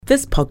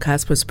This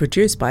podcast was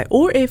produced by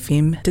OAR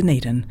FM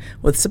Dunedin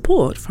with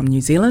support from New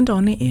Zealand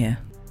On the Air.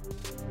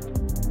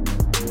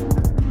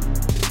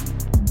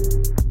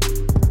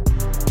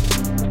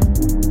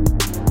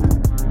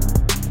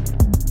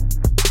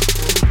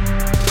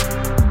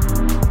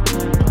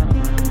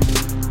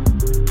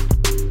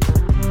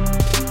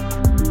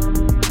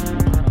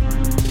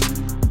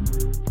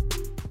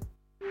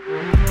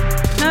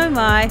 Nau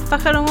mai,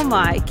 whakarongo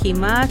mai ki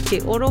mā te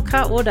oro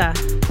ka ora.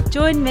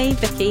 Join me,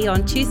 Vicky,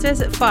 on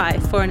Tuesdays at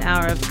 5 for an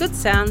hour of good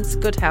sounds,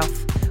 good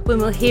health, when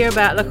we'll hear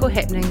about local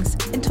happenings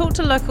and talk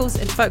to locals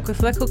and folk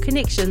with local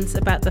connections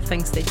about the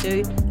things they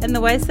do and the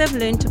ways they've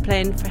learned to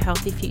plan for a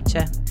healthy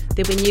future.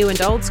 There'll be new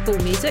and old school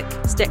music,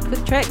 stacked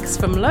with tracks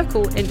from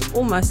local and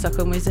almost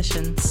local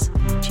musicians.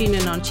 Tune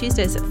in on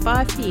Tuesdays at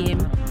 5 p.m.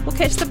 or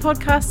catch the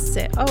podcasts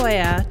at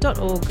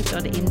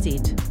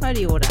oar.org.nz.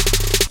 Mauri ora.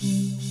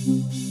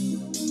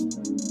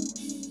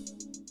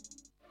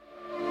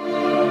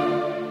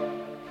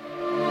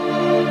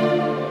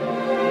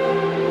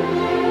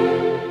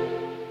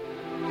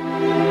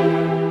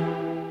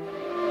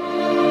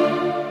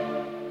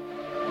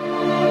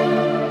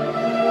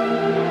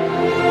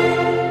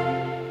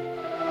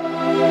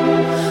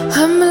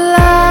 I'm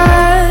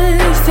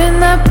alive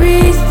and I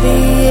breathe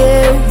the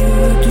air you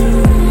do.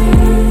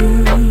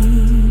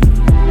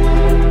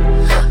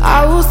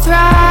 I will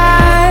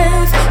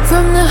thrive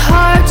from the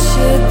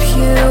hardship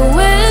you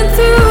went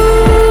through.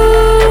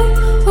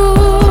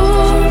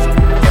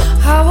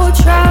 I will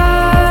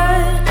try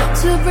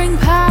to bring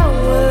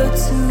power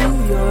to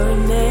your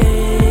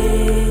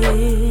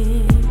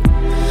name.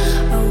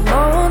 I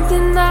won't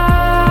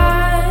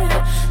deny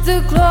the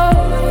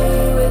glory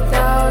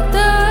without the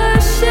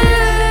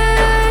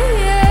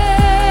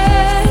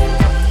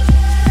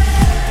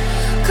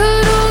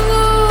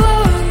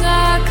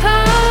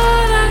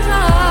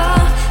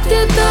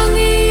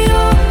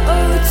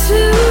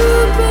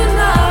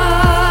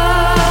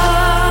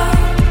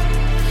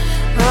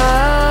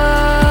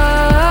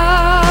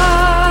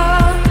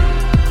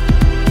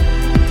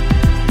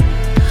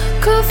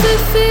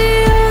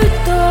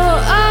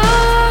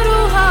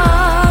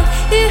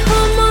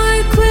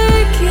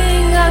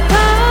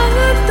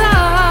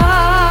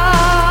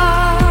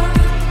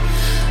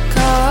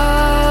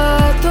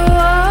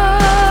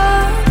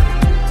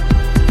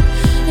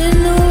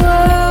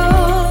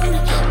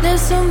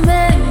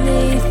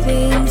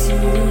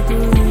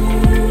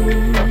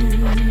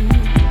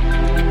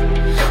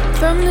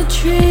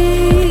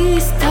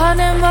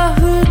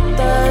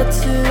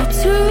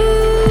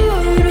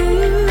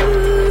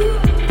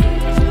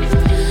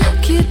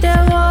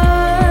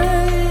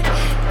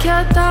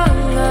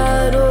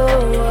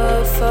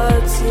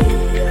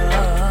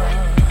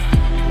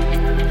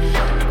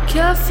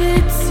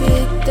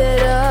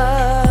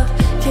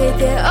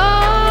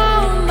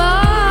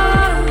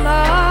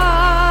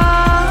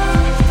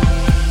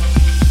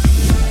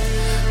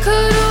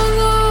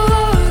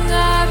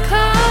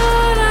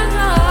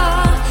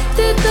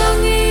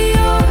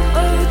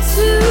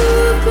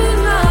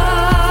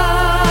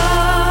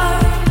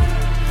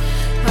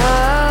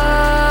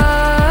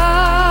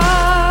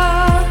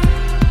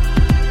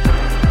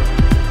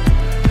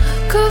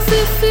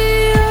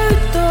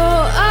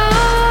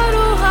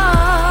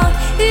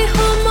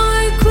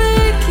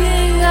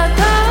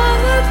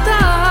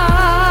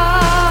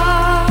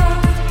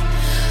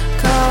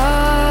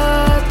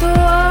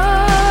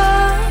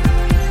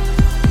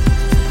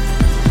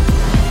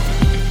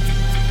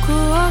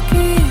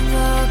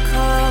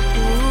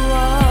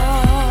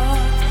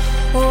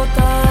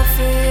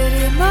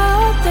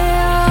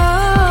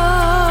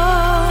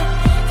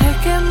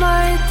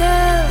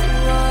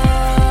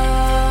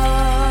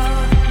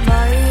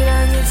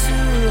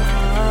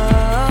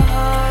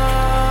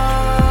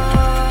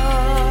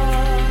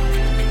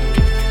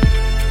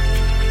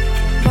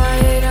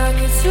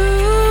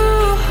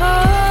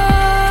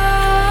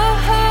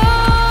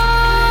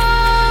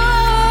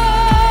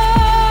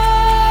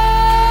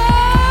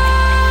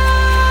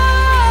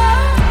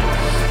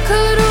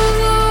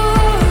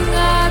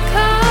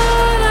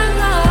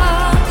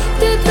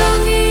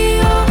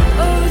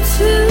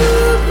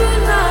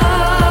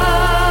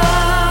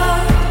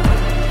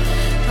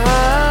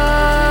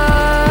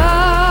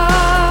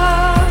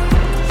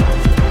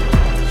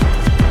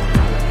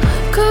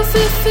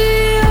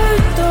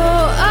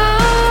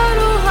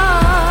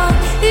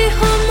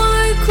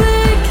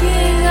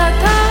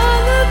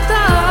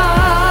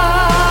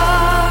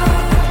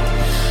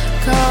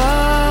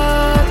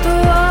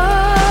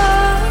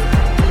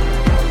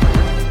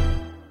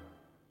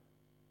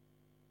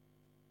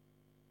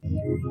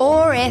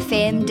OAR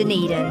FM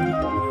Dunedin.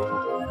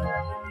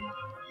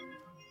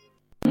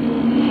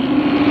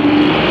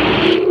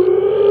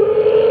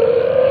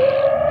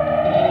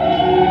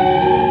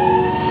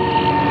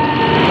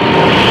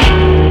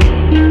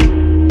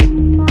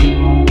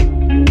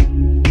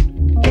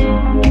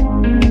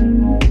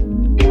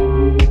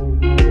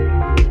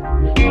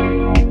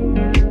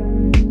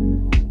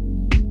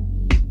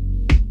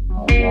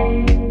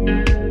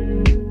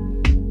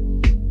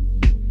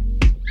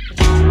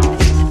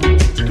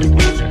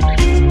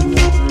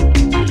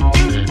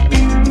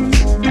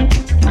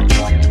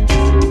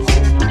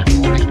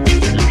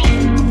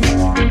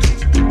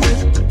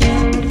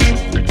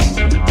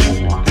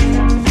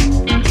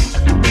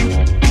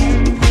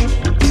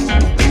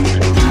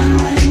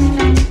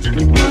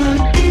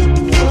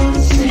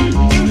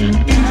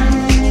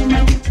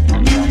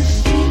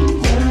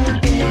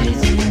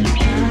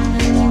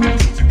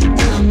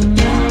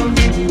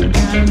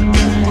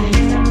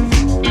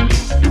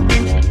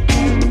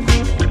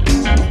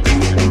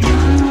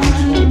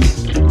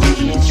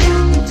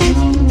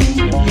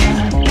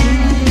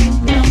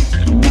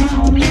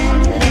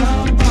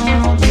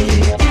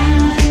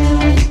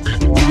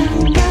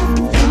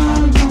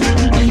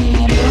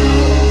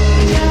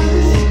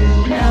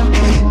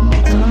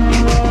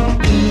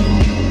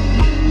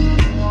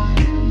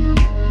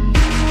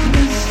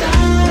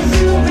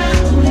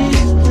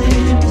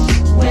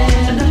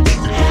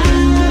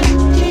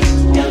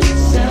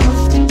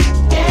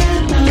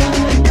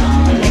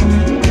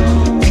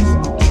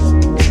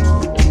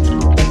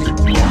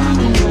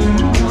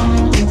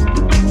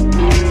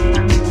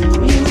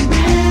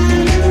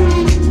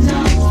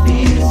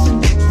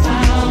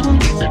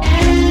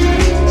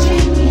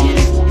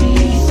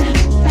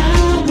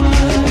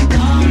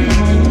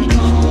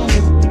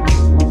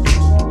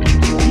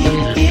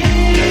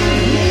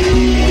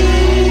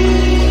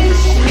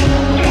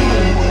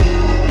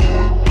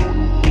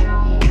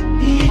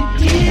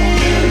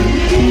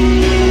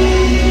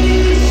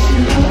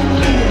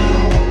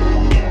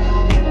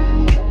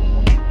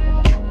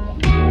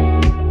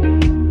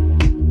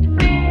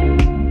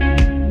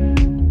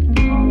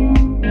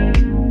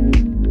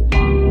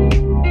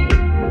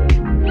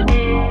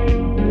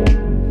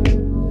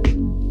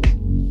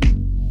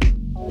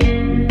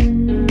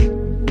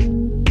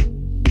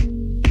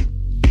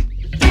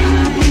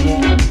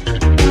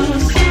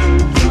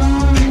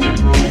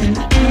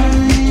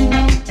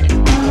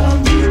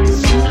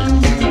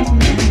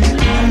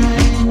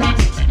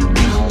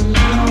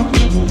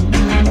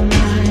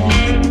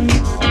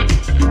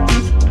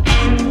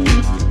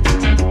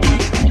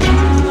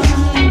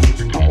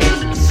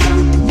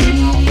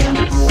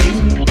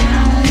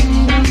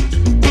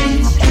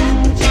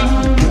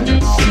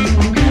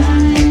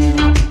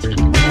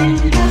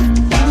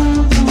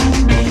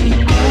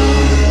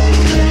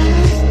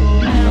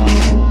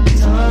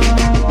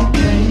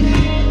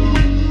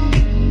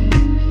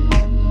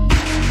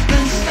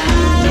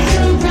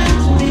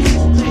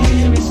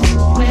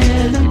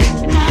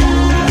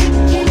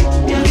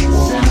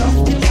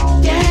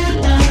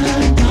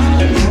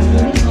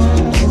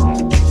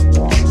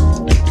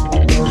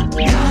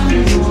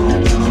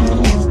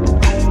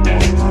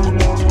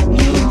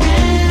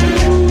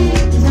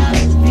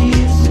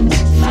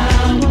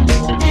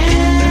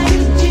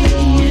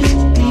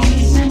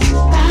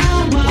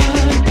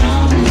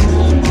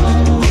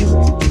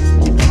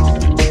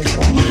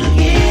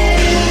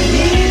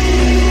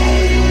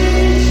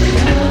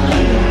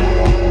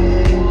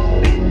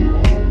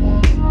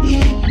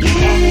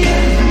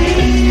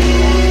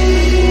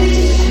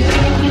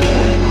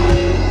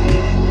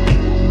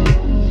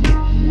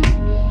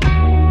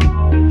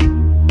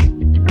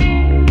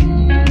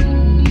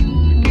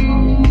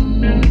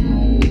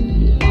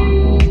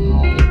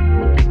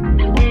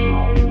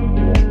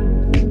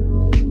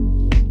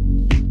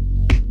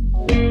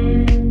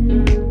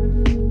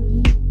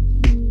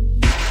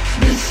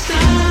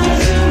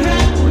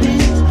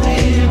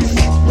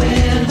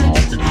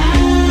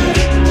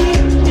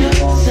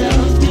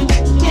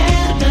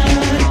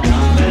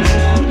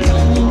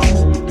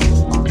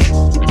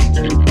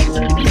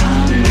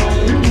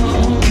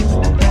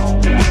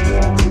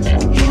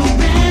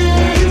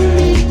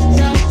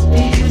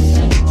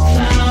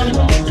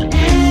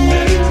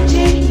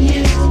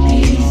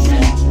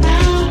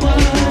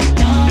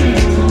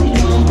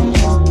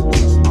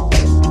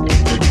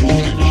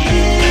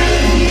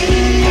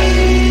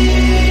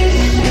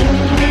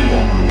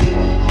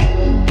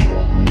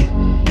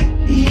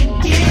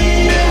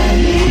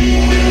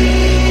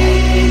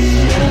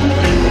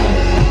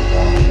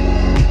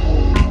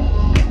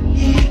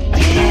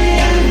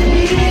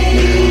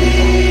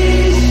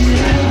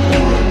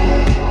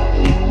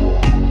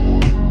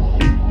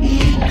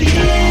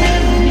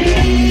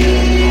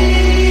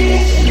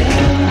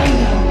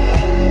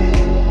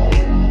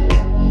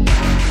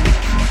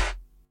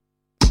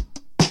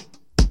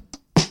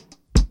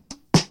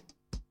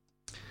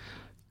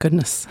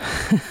 Goodness.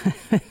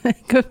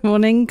 Good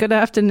morning, good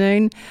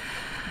afternoon.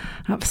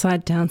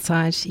 Upside,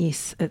 downside,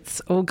 yes,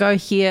 it's all go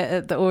here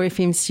at the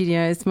ORFM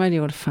studios. Mauri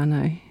ora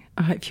whānau.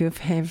 I hope you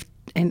have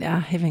and are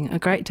having a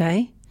great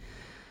day.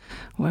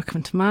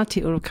 Welcome to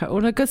Māti Oro Ka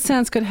Ora. Good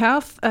sounds, good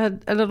health. A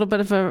little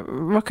bit of a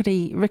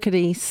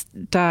rickety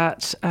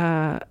start.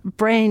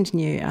 Brand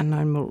new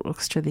Unknown World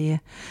Orchestra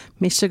there.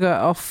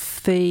 Meshuggah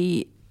off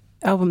the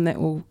album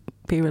that will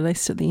be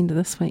released at the end of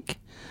this week.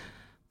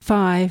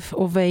 5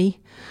 or V.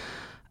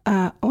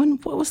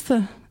 What was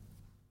the...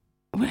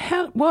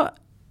 What?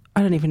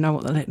 I don't even know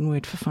what the Latin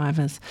word for 5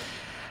 is.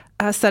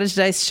 Started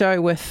today's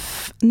show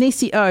with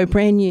Nisi O,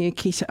 brand new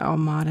Kita O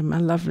Mārim, a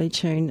lovely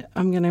tune.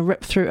 I'm going to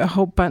rip through a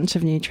whole bunch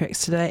of new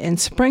tracks today and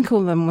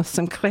sprinkle them with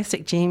some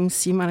classic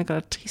gems. You might have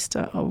got a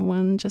taster of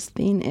one just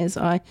then, as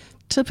I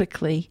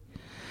typically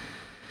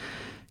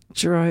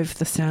drove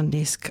the sound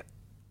desk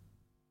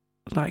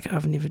like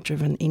I've never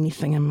driven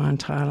anything in my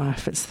entire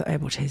life. It's the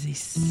Abel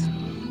Tassies.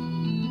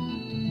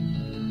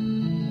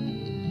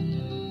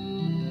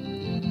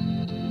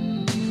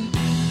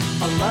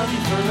 I'll love you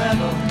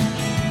forever,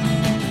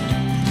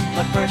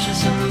 my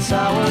precious and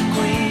sour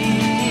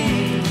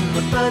queen,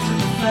 the birds of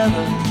a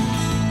feather.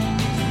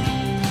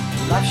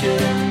 Life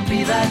shouldn't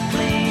be that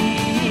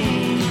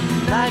clean.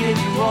 I gave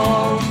you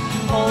all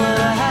that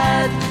I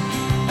had,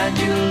 and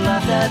you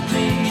laughed at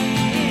me.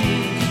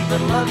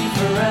 But love you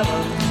forever,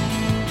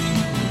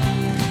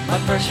 my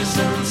precious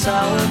and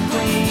sour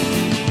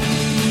queen.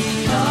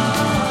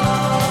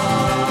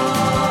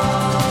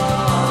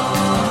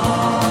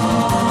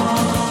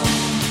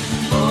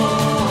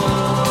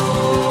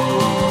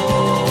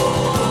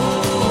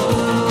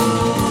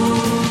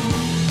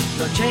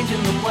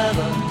 Changing the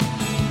weather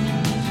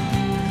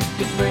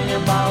could bring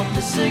about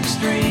this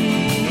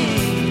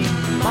extreme.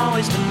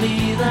 Always to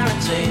me there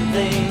and say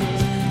things,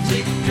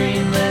 sleep,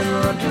 dream, then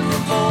run to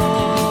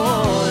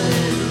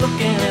avoid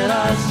looking at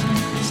us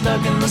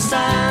stuck in the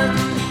sand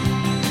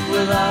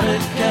without a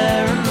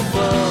care in the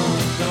world.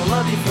 Gonna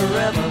love you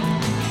forever,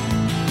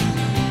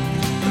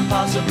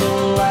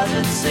 impossible as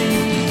it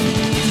seems.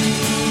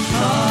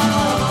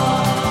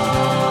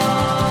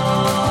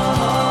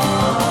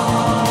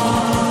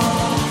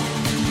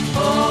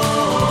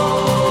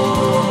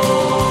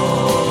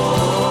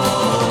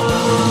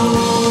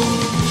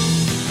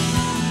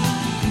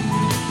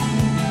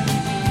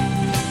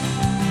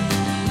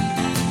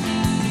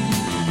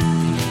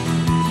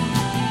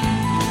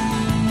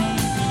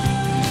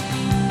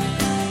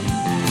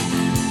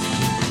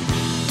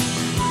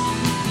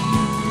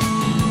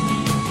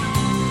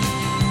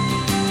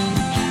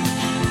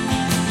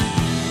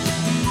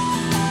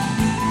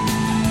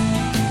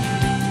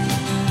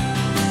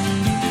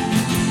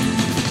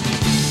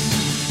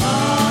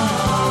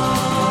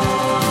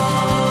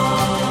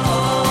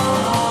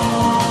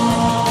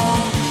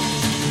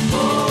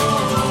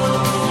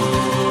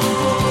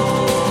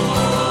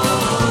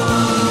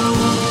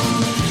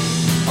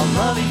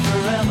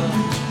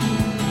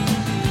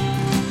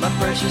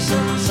 Precious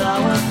and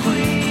sour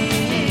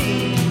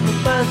queen, the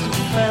birds of a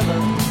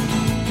feather.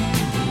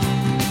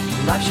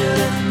 Life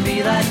shouldn't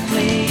be that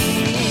clean.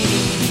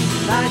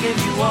 I gave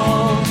you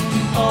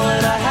all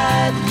that I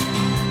had,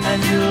 and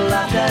you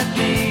laughed at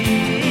me.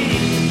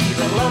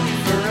 But love you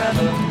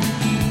forever,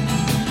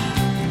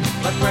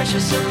 my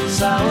precious and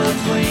sour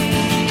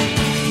queen.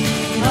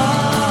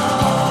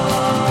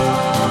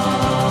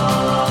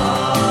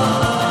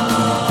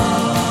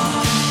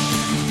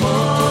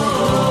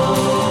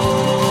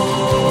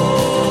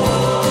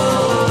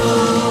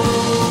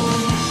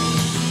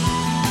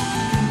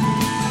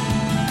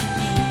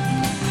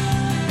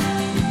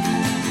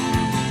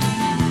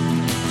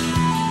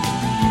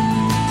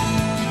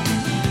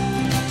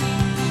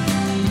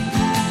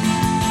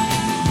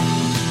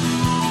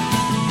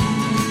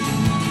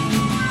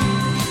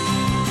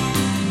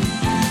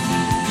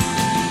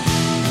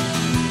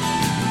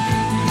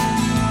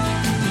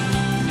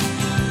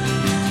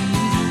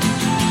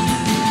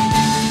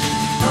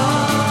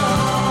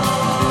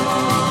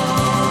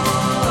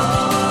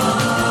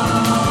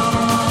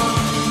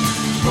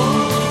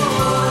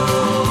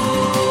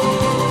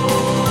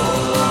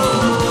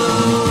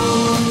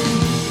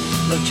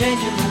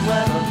 Changing the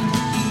weather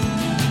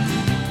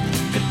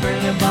could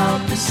bring about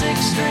this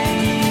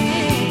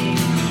extreme.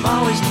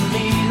 Always to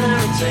me there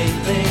and say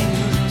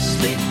things,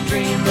 sleep,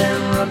 dream, then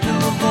run to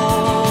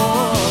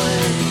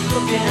avoid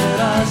looking at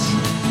us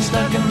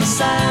stuck in the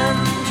sand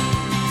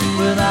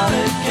without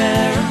a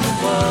care in the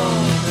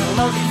world. I'll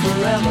love you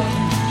forever,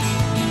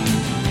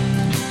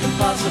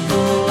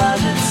 impossible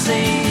as it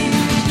seems.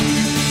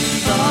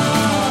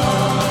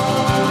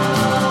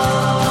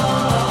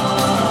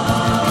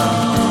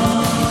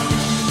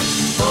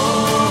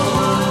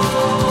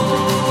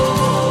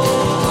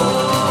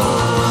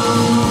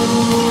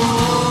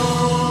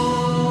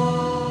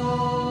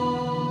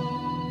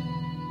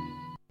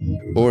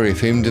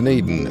 ORFM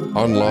Dunedin,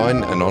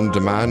 online and on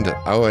demand at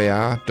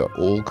oar.org.nz.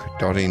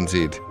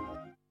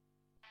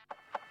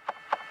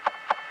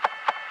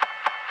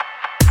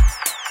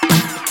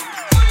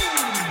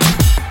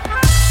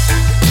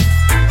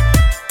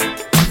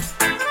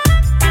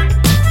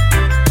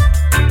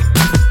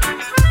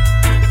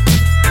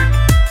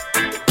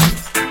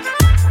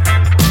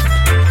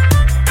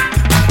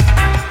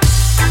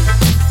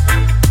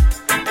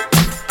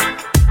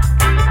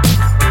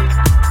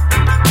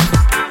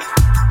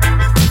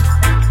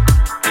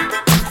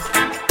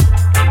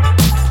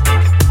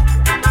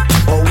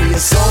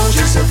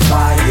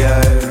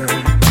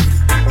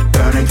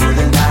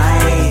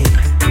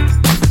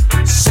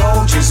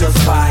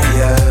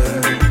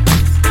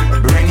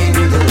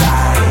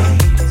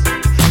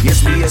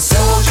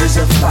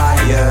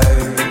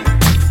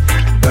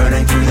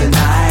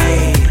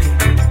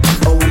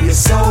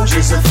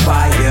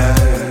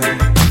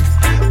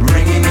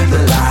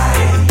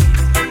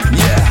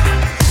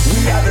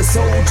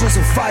 soldiers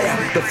of fire,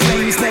 the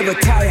flames never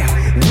tire.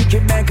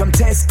 Wicked man come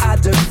test our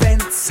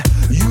defense.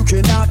 You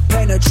cannot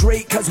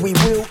penetrate, cause we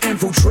will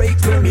infiltrate,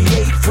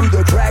 permeate through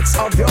the cracks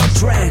of your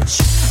trench.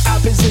 Our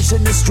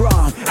position is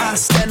strong, I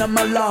stand on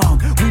my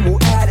long. We will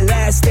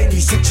outlast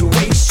any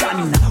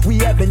situation. We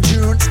have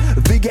endurance,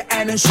 vigor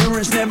and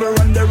insurance. Never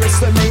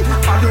underestimate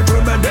our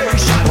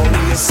determination.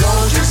 We are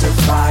soldiers of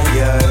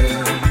fire,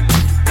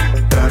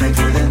 burning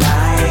through the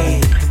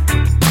night.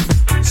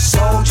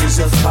 Soldiers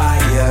of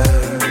fire,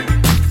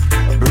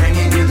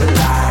 bringing you the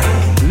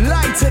light.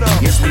 Light it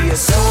up. Yes, we are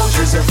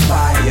soldiers of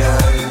fire,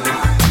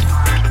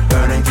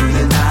 burning through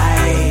the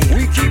night.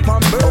 We keep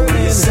on burning.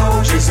 We are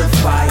soldiers of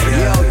fire.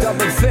 Yo,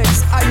 double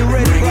fix. Are you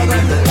ready, bringing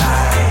brother? You the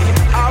light.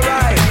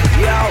 Alright,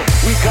 yo,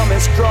 we coming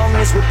strong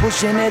as we're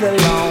pushing it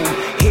along.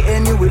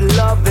 Hitting you with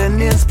love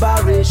and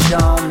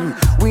inspiration.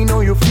 We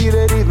know you feel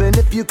it even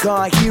if you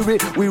can't hear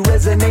it. We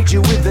resonate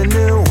you with the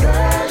new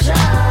version.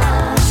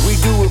 We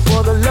do it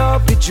for the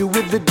love, hit you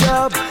with the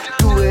dub.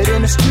 Do it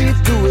in the street,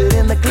 do it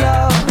in the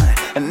club.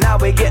 And now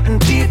we're getting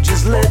deep,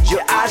 just let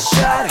your eyes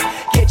shut.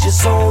 Get your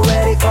soul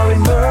ready for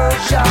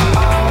immersion.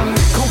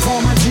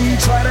 Conformity,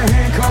 try to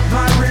handcuff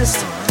my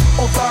wrist.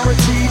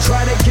 Authority,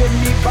 try to get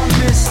me by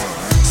mist.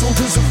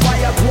 Soldiers of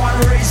fire, go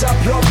and raise up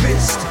your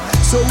fist.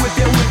 So if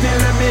you're with me,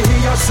 let me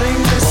hear you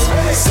sing this.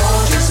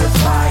 Soldiers of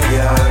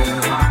fire,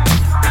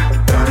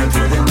 burning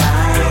through the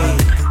night.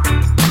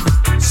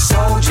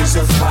 Soldiers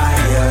of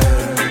fire,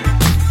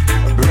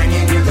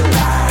 bringing you the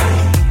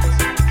light.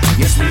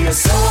 Yes, we are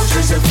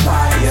soldiers of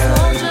fire,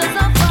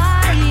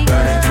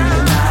 burning through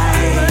the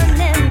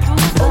night.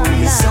 Oh,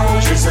 we are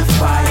soldiers of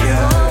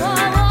fire,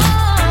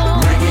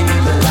 bringing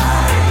you the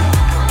light.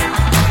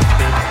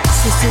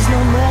 Sisters,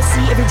 no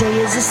mercy, every day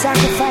is a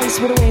sacrifice.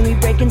 With the way we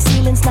breaking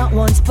ceilings, not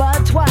once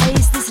but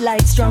twice. This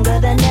light's stronger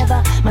than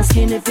ever. My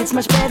skin, it fits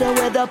much better.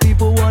 Whether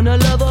people wanna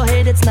love or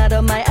hate, it's not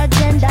on my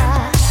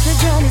agenda. The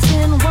journey's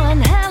been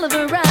one hell of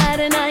a ride,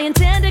 and I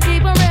intend to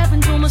keep on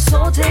rapping till my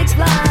soul takes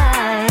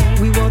flight.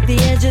 We walk the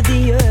edge of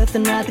the earth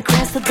and ride the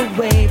crest of the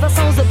wave. Our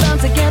souls are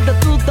bound together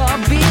through the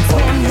beats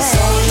we make.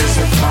 Soldiers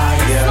of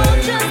fire,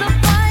 Soldiers of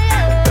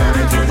fire,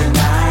 burning through the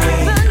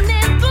night.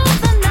 burning through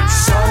the night.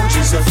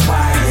 Soldiers of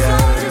fire,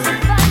 Soldiers of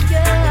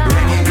fire,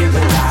 bringing you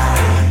the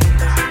light.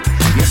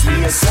 Yes, we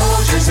are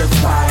soldiers of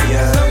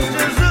fire,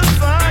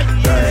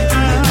 burning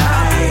through the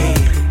night.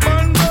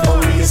 Oh,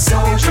 we are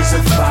soldiers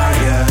of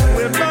fire,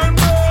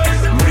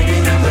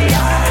 bringing you the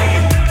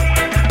light.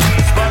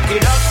 Spark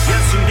it up,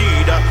 yes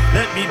indeed.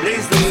 Let me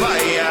blaze the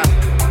fire.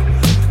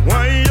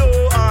 Why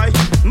oh I,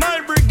 my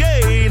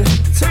brigade,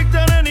 take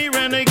down any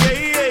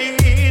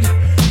renegade.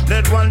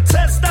 Let one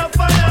test our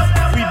fire.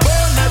 We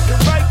burn at the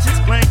righteous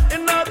plank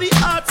in all the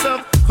hearts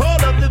of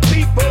all of the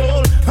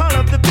people. All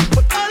of the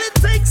people. All it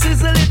takes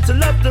is a little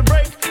love to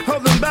break all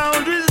the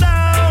boundaries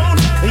down.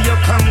 You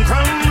come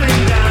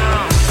crumbling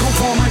down.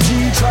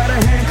 Conformity, try to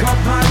handcuff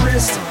my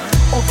wrist.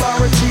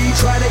 Authority,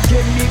 try to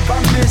get me by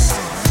mist.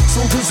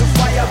 Soldiers of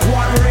fire, go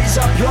and raise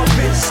up your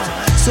fist.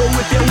 So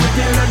if you're with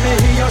me, let me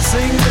hear you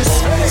sing this.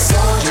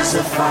 Soldiers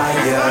of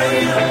fire,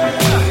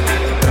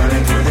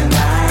 burning through the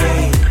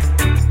night.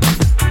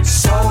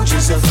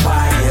 Soldiers of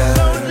fire,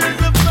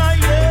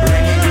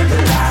 bringing you the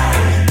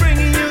light.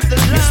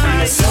 Yes, we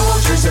are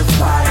soldiers of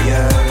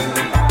fire,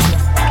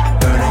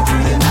 burning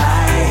through the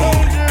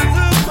night.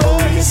 Oh,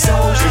 we are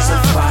soldiers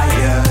of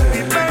fire,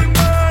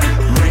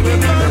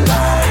 bringing you the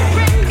light.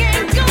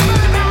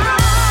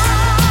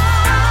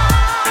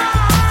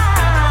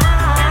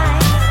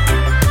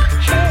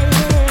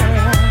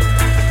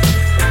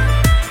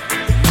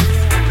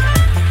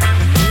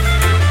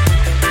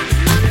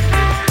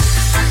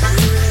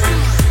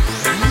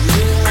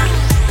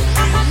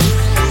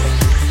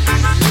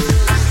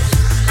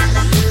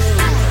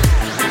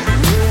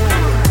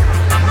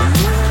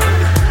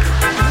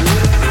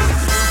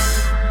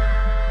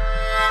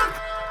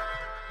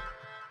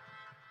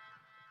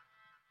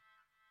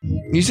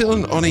 New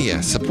Zealand On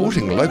Air,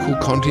 supporting local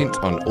content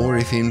on OAR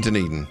FM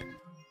Dunedin.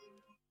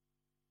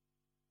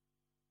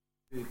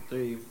 2,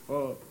 3,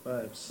 4,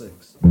 5,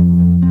 6.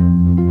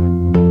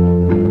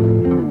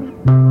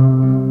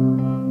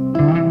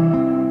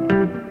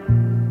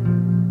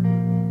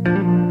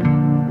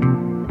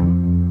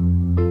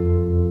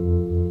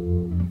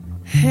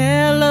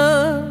 Hell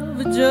of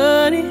a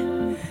journey,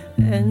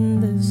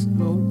 and there's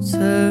no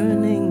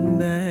turning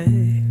back,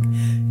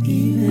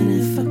 even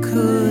if I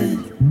could.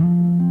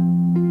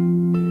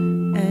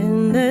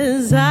 And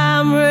as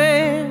I'm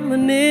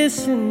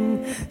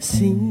reminiscing,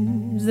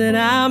 seems that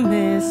I'm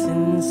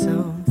missing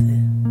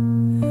something.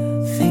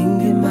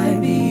 Think it might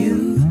be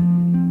you.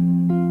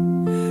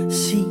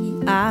 See,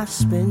 I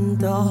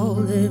spent all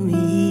them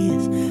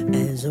years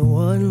as a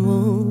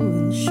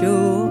one-woman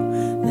show.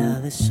 Now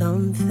there's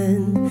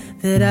something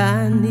that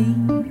I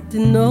need to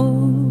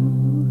know.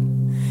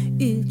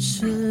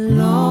 It's a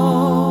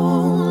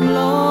long,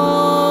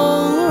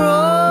 long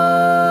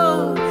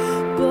road,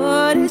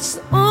 but it's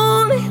the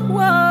only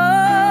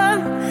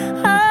one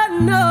I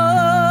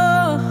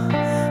know.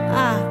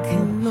 I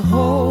can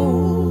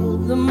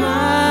hold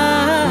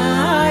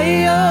my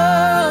own.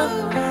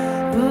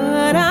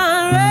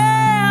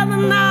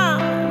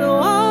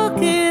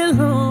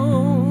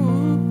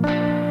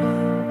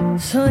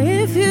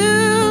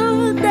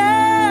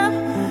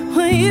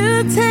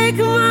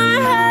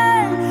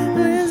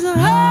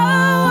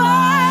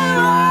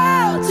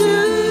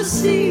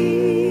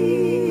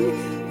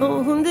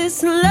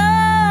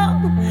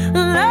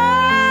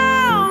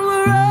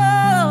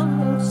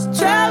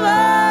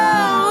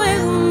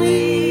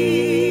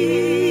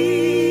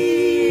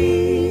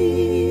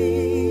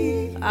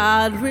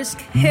 I'd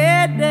risk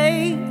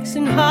headaches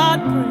and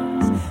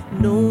heartbreaks.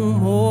 No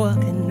more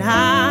can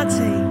I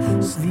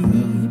take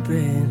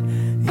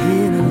sleeping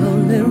in a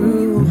lonely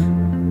room.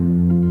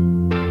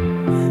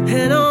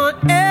 And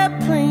on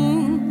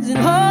airplanes and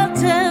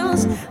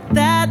hotels,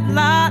 that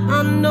lot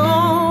I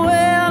know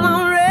well,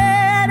 I'm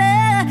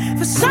ready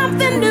for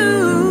something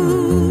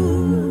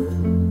new.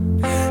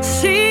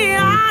 See,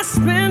 I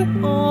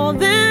spent all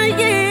the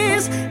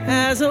years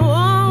as a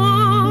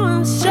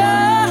woman, sure.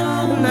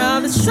 Now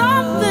there's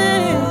something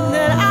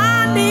that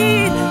I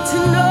need to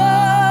know.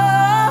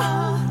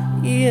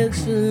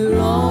 It's a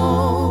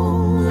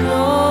long,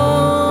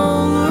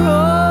 long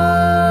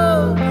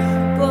road,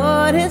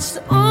 but it's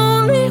the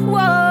only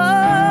one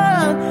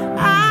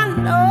I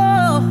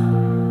know.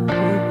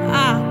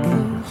 I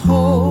can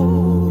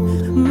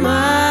hold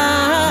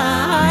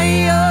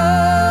my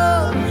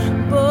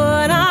own,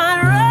 but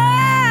I'd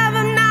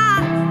rather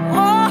not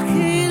walk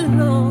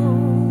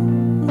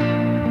alone.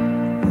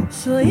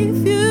 So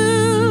if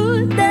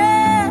you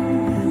dare,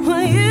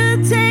 will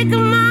you take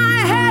my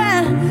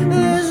hand?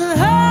 There's a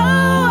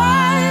whole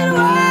wide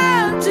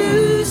world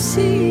to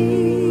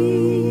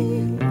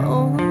see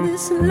on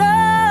this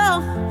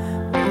long,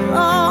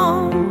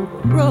 long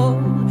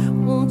road.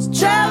 Won't you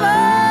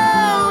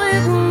travel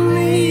with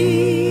me?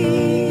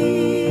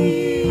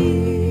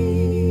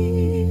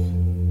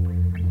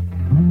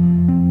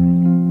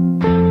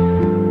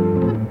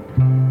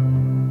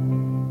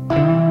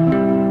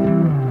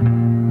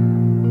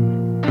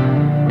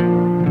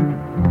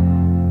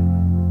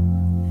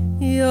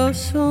 You're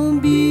so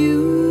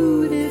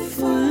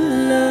beautiful,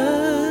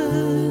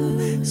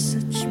 love.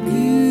 Such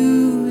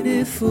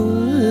beautiful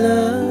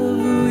love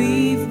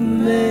we've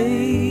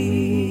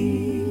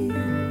made.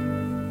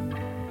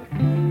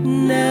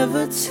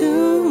 Never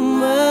too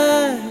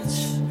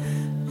much,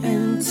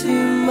 and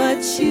too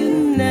much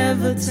you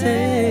never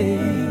take.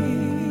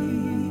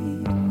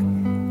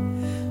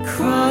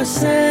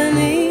 Cross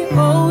any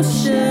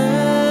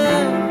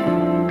ocean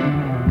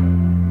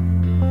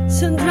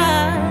to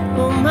dry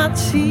all my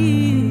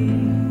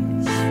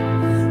tears.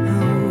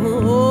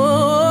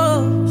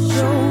 Oh,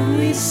 show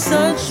me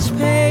such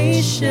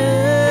patience.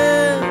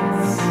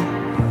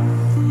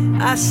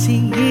 I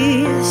see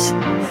years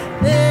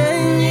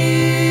and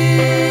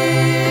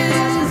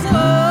years.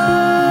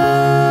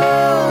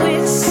 Oh,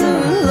 it's a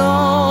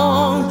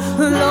long,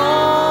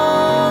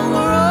 long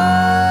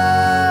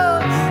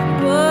road,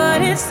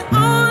 but it's the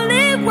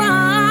only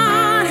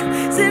one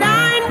that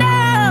I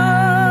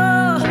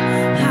know.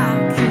 I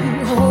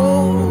can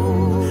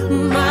hold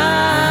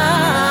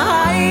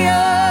my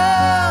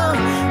own,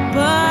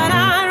 but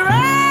I'd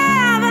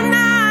rather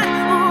not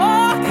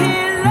walk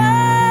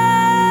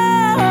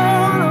alone.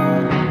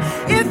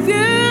 If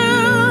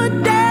you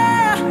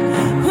dare,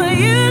 will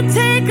you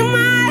take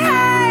my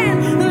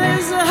hand?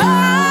 There's a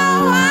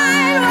whole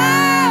wide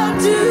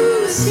world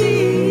to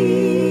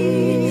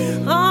see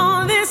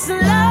on this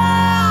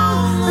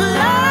long,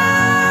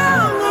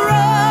 long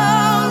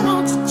road.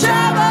 Won't you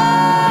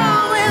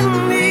travel with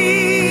me?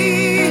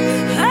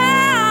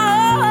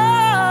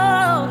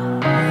 Oh,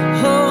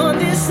 on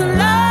this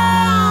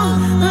long,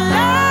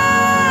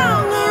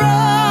 long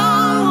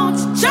road. Won't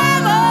you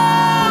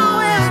travel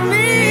with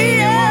me?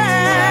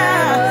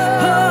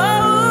 Yeah.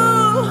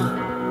 Oh,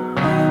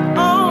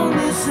 on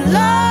this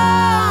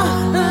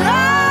long,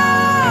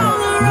 long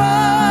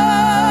road.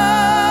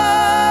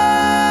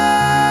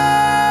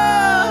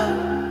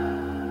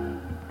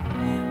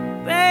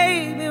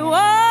 Baby,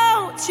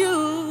 won't you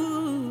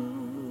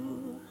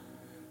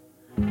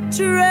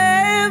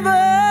travel?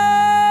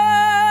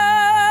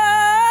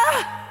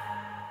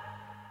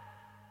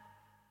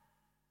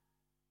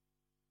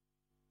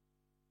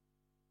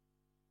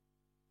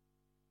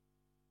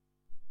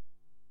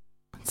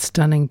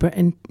 Stunning,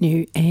 brand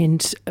new,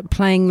 and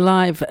playing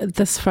live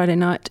this Friday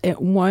night at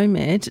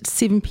WOMAD at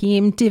 7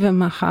 p.m. Deva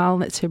Mahal,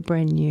 that's her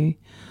brand new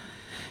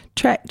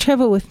track,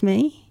 Travel With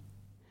Me.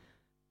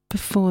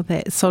 Before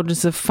that,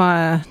 Soldiers of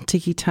Fire,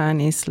 Tiki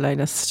Tane's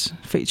latest,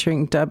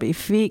 featuring Dub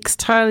FX,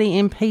 Tylee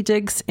and P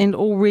Diggs, and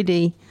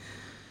already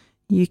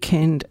you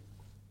can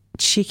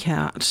check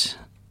out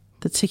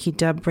the Tiki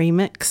Dub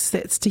remix.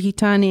 That's Tiki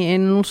Tane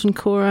and Lawton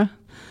Cora.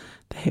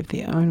 They have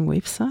their own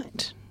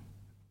website,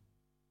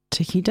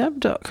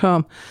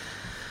 tikidub.com.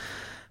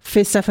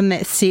 First up in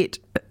that set,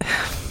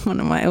 one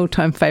of my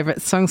all-time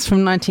favourite songs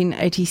from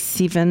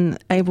 1987,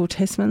 Abel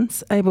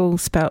Tasman's. Abel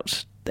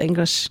spelt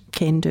English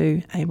can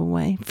do, Abel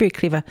way. Very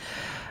clever.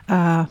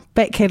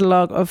 Back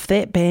catalogue of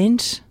that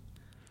band,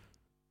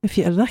 if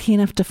you're lucky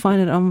enough to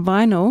find it on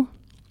vinyl,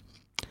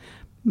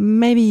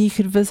 maybe you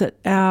could visit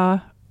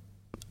our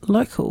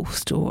local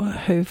store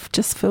who've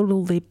just filled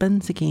all their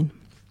bins again.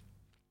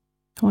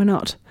 Why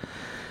not?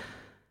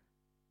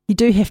 You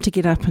do have to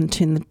get up and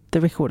turn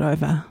the record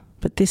over,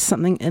 but there's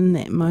something in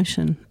that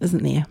motion,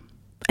 isn't there?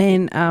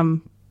 And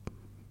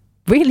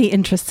really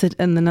interested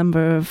in the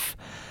number of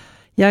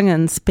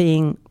young'uns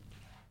being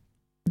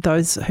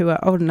those who are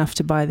old enough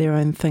to buy their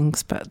own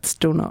things but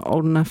still not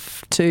old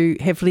enough to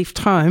have left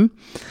home,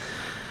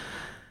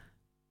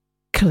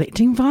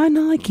 collecting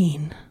vinyl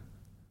again.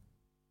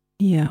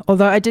 Yeah,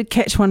 although I did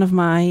catch one of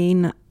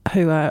mine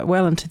who are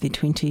well into their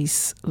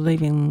 20s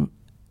leaving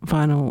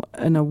vinyl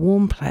in a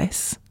warm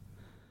place,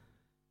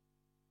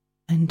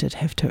 and did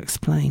have to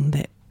explain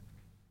that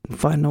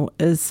vinyl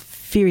is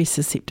very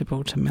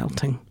susceptible to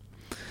melting.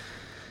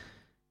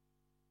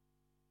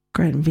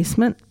 Great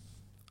investment?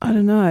 I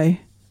don't know.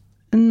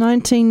 In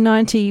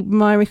 1990,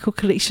 my record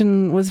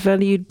collection was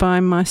valued by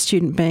my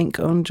student bank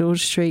on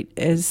George Street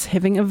as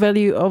having a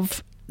value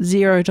of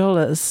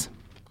 $0.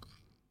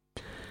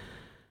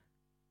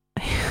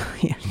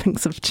 Yeah,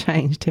 things have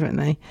changed, haven't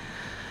they?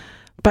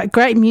 But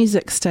great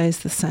music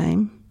stays the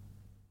same,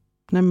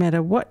 no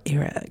matter what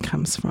era it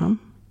comes from.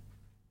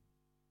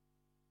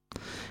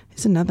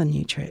 Here's another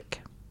new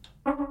track.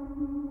 I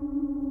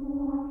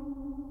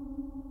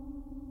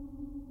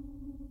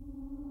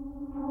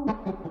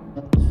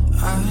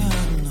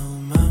am no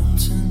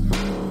mountain,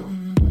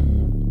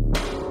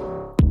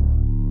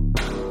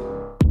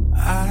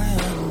 I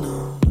am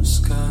no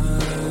sky.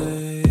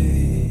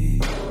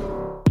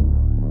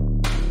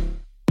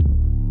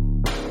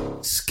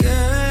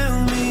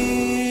 Scale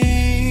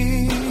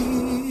me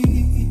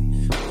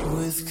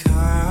with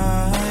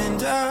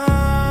kind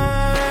eyes.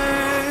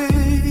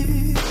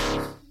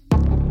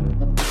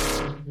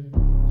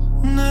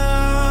 Now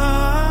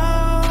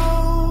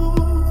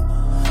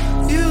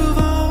you've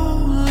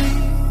only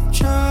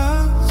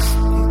just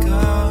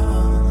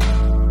begun.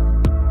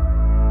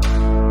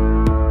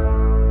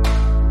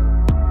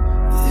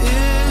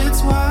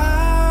 It's why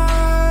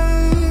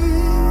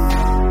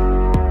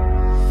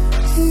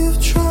you've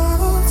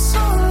traveled so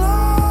long.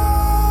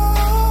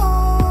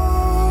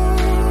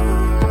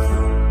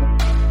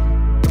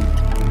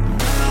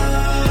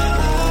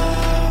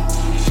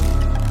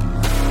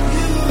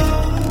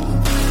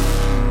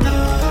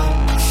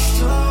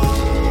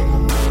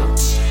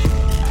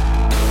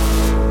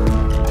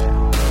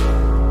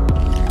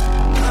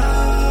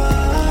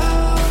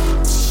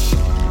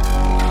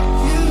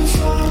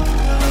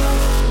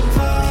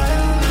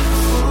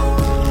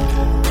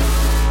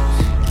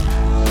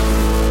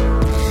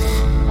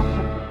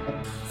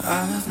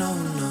 I've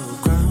known no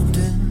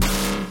grounding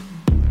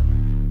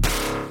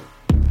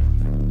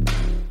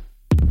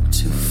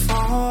to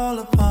fall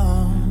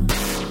upon.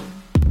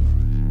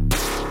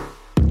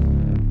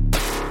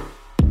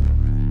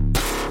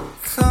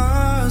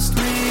 Cost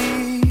me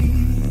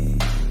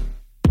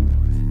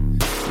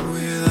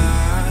with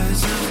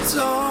eyes of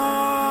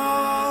dawn.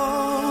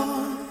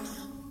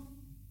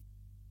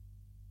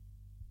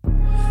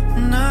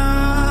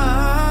 Now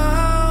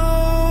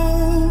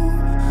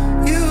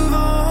you've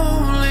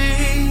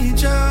only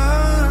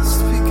just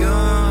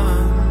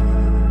begun.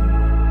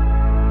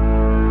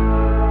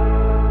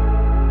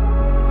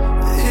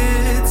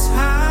 It's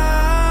how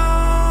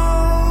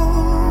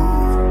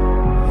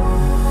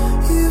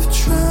you've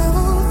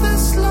traveled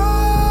this long.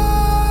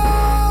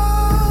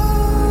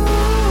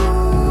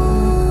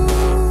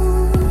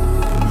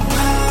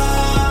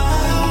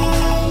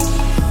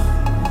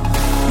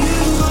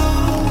 You've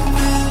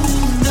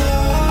opened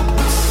up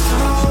the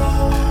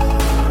soul.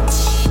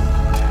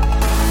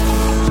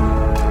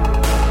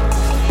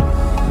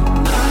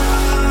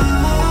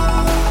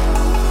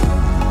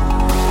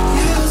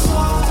 You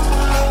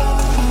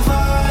swallowed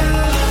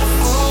violet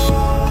fall.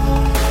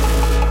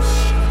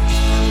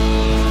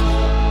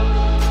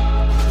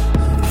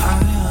 I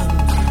am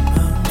the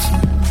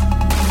mountain,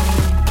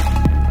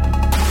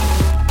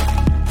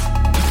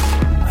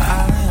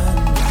 I am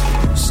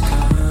the sky.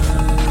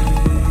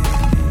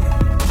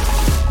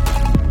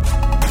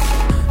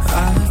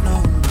 I've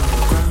known no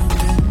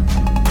grounding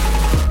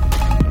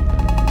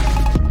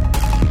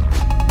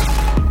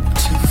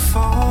to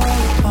fall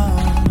upon.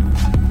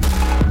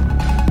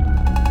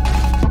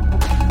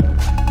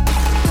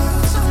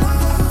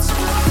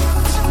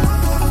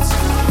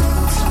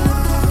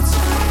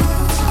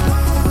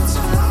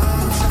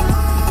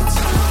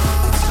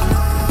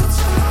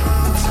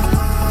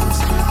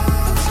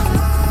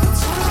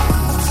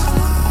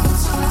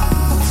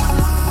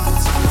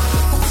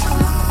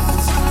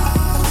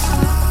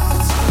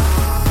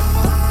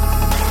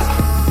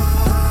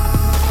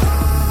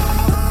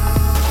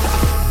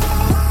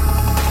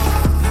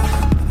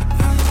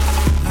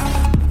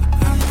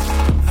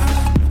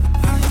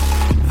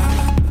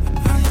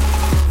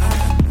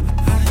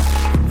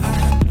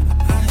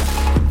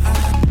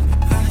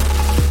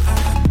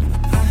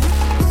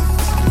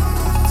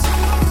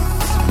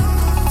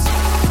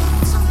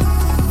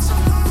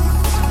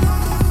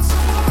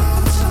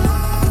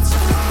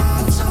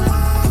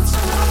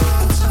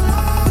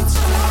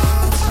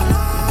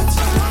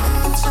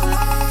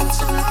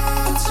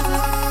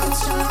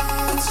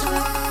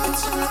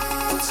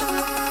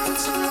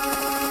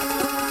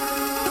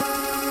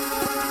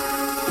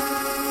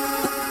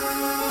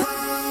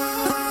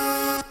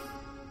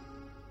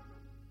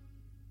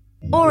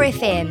 OAR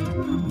FM,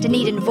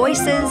 Dunedin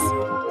Voices,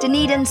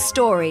 Dunedin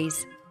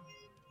Stories.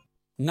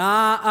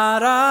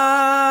 Ngāara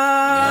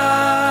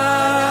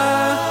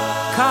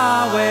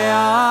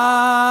kawea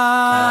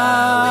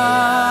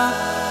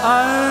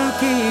au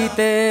ki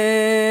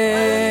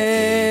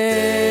te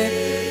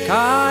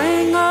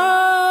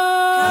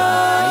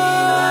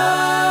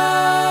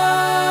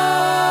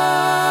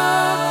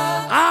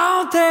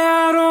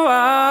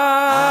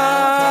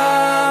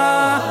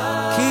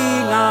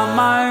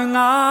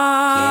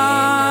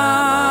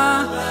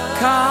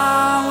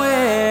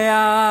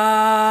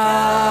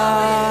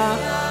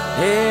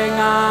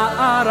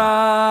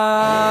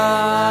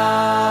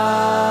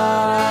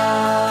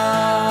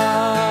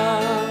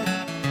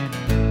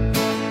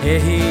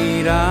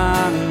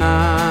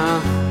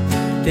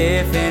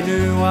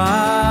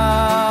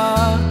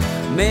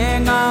me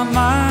ngā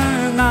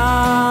maunga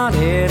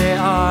rere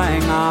ai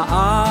ngā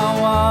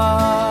awa.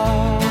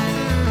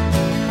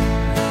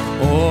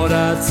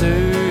 Ora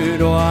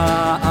tūroa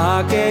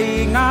ake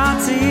I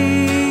ngāti,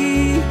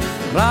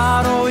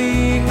 raro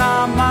I ngā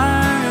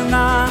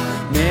maunga,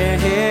 me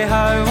he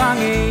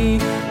hauangi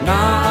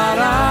ngā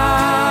ara.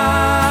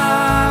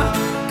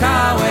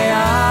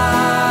 Kawea,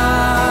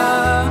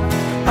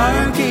 au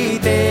ki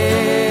te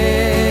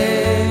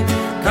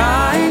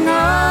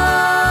kainga,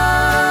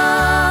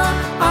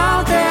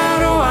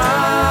 Aotearoa,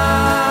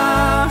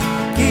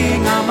 ki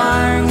ngā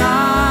maunga,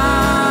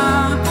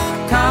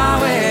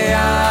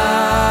 kawea,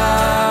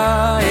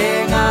 e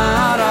ngā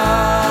ara.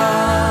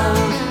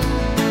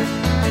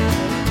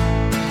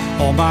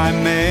 All my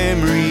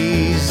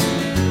memories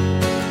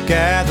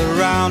gather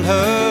round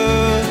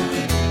her,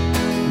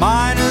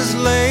 miner's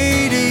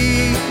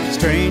lady,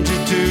 stranger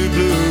to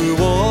blue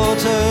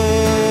water.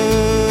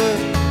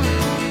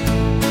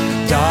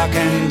 Dark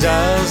and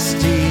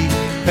dusty,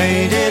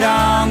 painted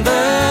on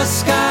the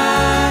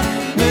sky,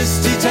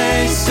 misty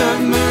taste of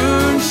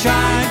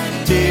moonshine,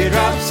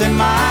 teardrops in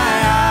my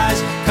eyes.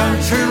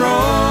 Country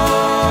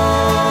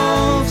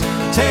roads,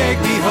 take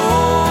me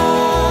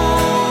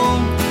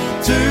home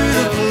to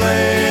the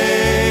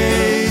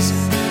place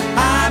I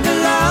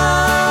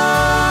belong.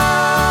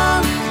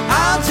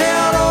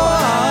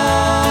 Aotearoa,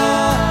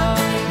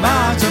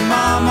 Mountain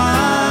Mama,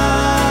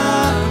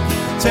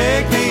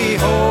 take me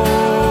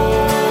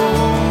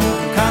home,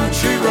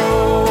 country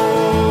road.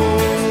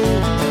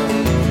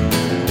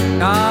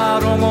 Ngā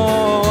rongo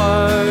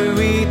au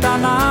I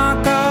tāna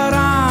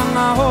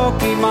karanga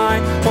hoki mai,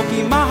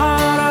 hoki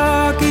mahara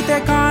ki te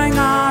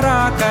kaingara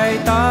kei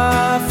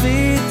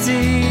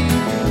tawhiti.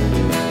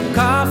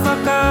 Ka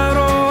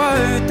whakaro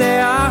au te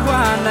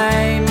ahua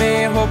nei, me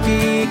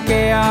hoki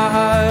ke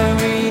ahau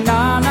I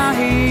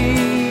nānahi,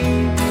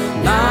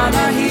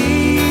 nānahi,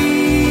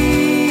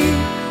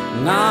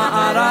 ngā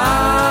ara,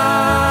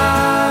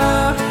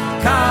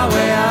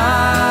 kawea,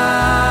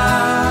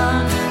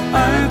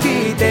 au ki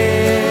te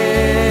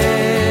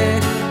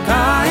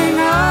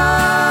kainga,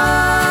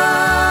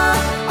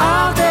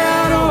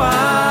 Aotearoa,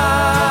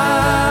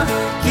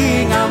 ki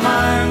ngā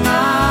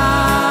maunga,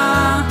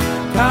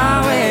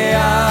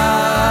 kawea,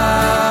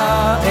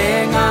 e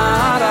ngā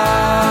ara,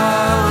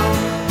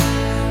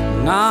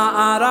 ngā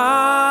ara,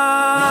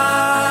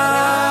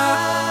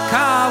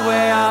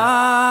 kawea,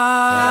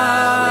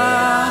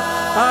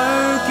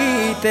 au ki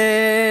te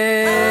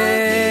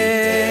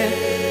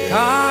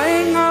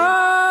kainga,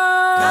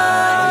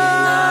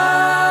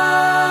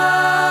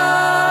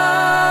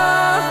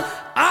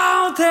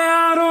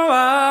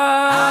 Aotearoa,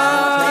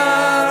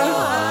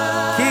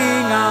 ki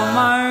ngā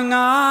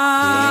maunga,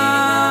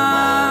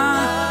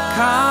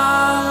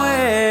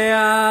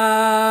 kawea,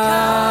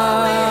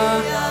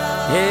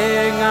 e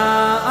ngā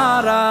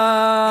ara.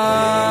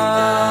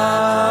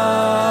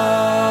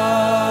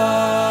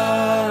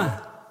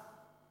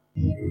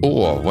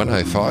 Or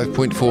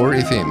 105.4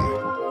 FM.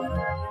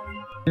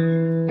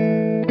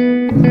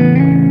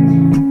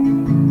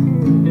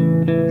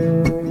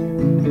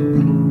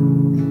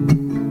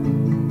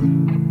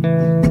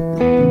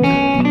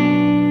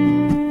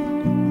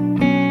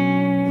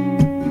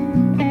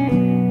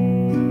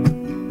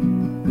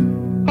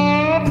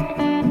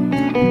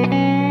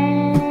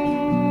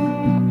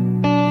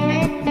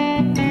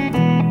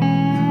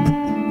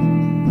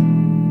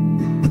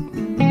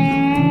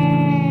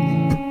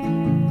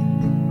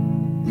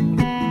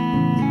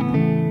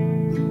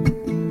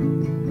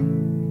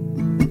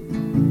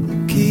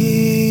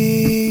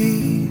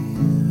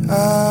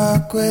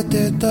 Koe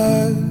te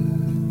tau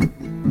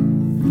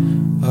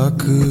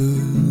aku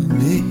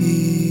mihi.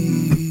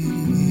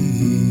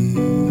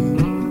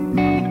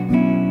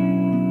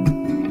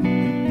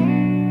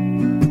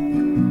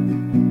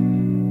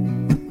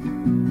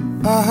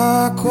 Aha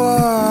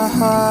kua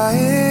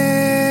haere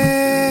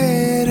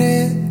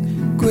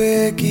koe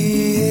ki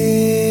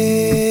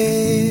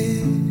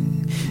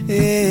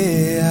e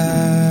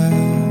au.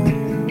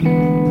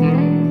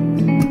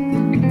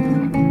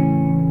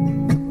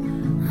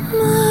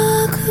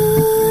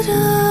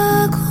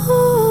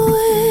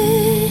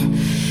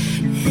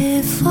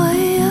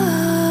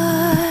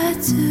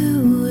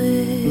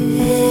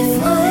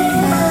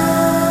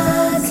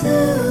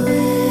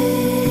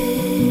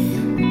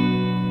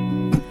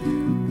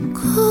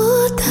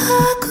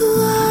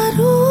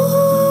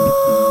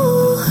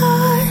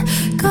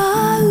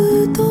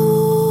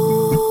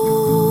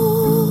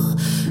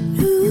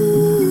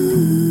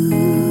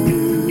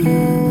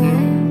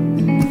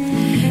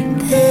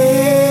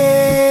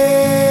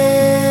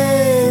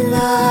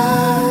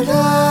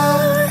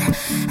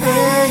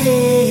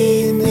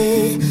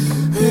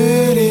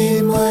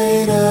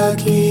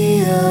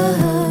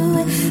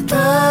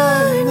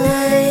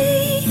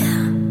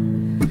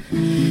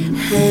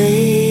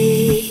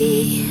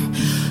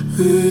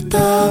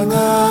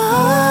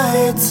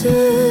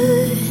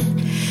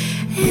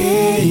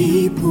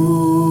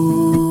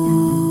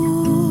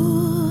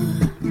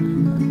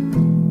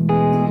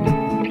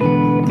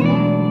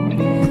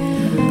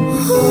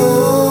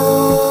 Oh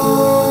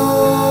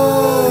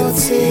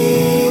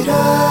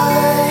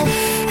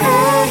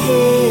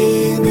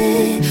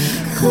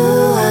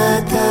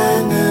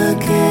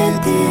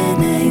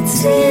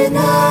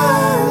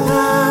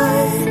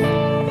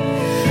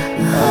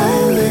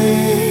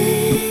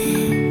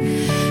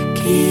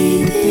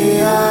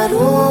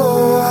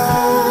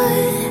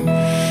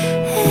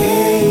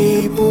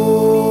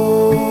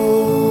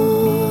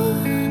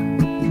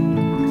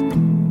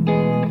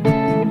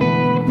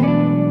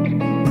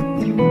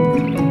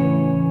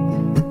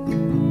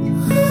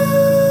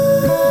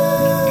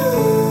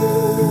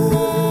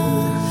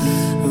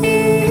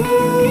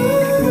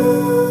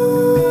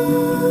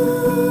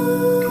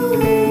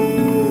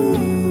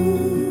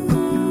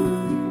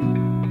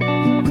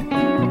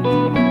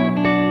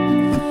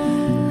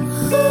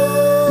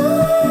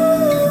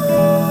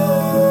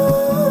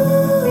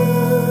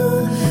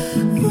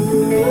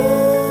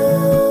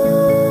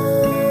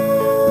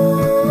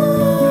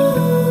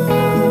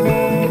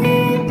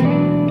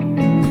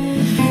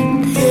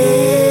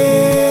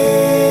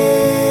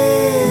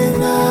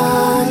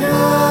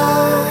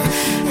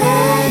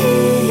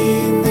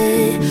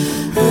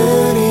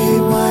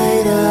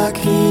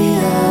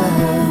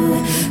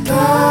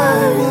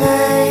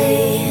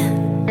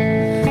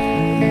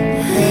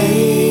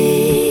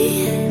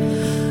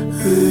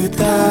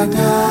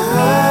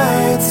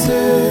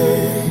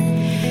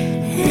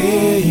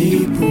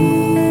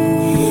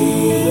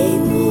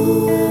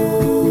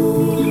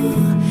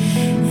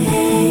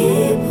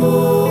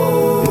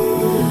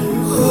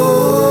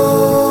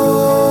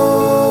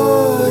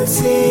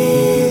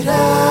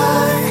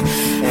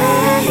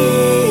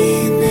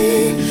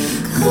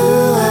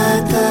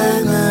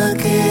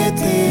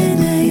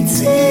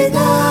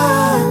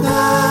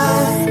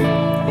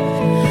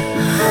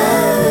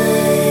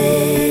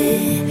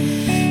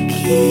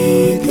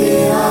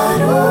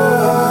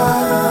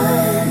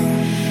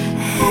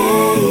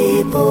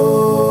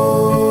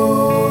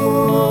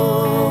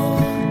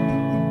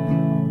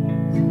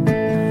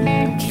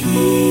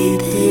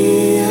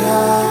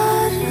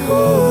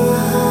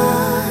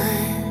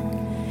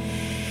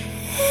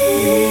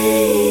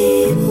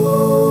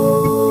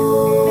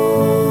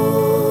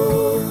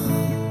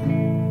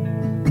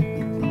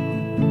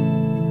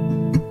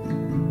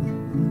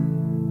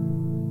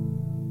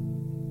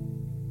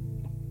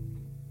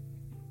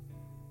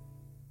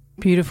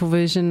beautiful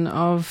version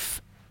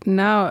of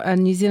now a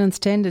New Zealand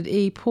standard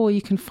E Paul.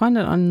 You can find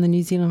it on the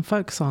New Zealand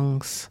Folk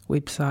Songs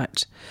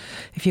website.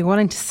 If you're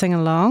wanting to sing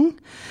along,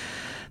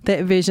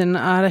 that version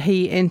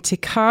Arahi and Te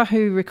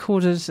Kahu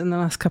recorded in the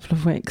last couple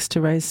of weeks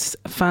to raise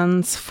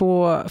funds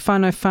for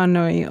whānau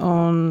whānui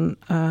on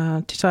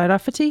Te Tai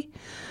Rāwhiti.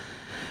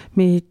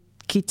 Me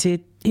ki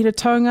te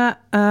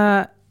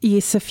Hiratonga.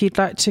 Yes, if you'd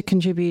like to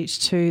contribute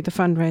to the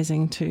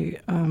fundraising to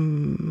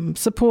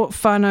support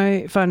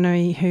whānau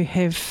whānui who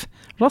have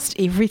lost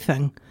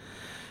everything,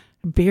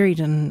 buried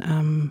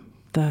in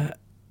the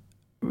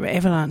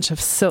avalanche of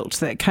silt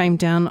that came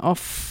down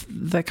off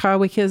the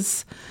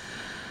Kāwekas.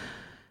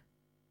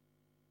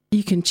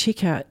 You can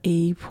check out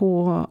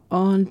ePaw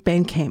on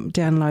Bandcamp,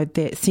 download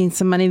that, send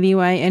some money their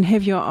way, and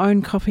have your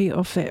own copy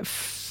of that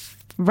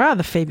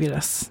rather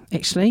fabulous,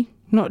 actually,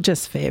 not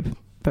just fab,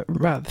 but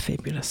rather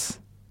fabulous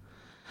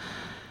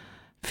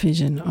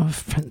version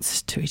of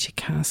Prince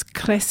Tuitika's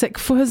classic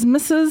for his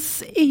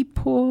missus,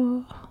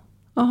 ePaw.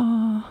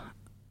 Oh,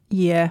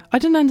 yeah. I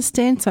didn't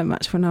understand so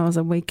much when I was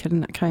a wee kid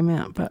and it came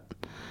out, but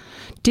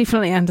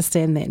definitely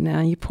understand that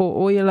now. You pour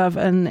all your love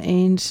in,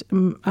 and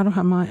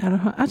aroha mai,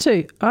 aroha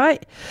atu. Ai.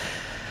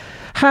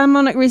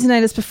 Harmonic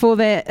Resonators before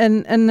that,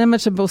 an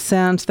inimitable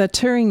sound. They're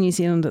touring New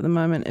Zealand at the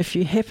moment. If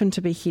you happen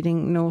to be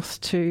heading north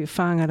to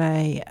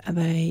Whangarei,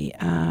 they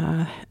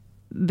are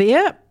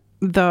there,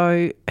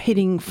 though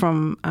heading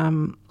from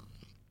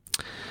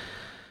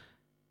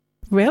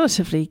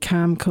relatively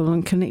calm, cool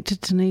and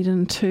connected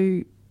Dunedin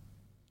to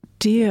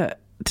dear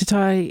Te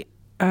Tai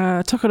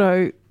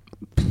Tokerau.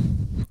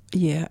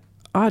 Yeah,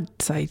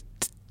 I'd say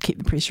keep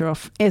the pressure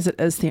off. As it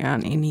is, there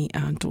aren't any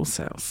door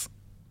sales.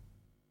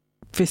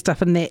 First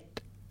up in that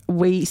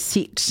wee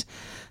set,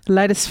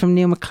 latest from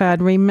Neil McLeod,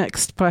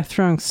 remixed by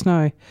Throwing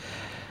Snow.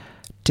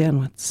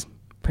 Downwards,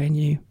 brand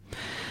new.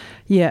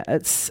 Yeah,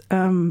 it's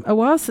a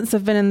while since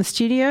I've been in the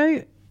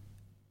studio.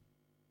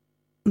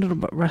 A little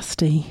bit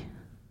rusty.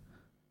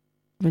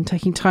 I've been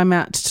taking time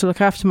out to look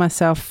after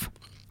myself.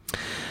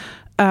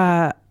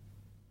 And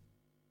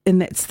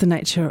that's the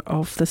nature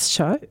of this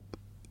show.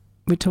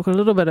 We talk a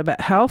little bit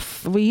about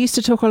health. We used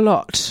to talk a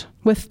lot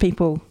with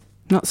people,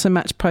 not so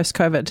much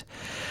post-COVID.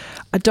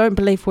 I don't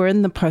believe we're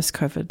in the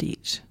post-COVID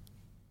yet.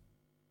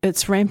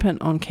 It's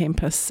rampant on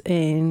campus,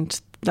 and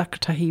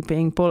Lakatahi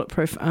being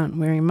bulletproof aren't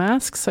wearing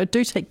masks. So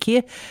do take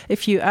care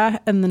if you are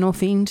in the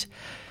north end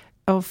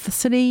of the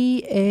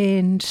city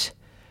and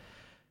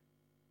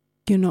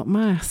you're not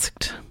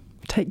masked.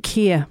 Take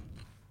care.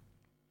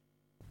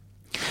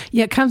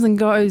 Yeah, it comes and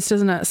goes,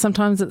 doesn't it?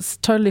 Sometimes it's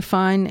totally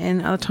fine,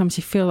 and other times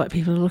you feel like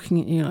people are looking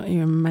at you like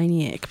you're a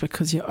maniac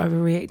because you're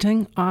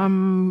overreacting.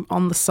 I'm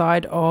on the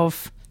side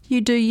of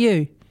you do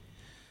you.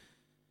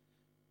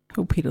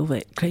 We'll peddle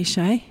that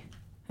cliche.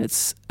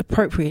 It's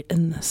appropriate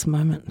in this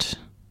moment.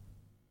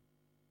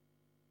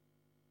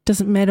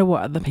 Doesn't matter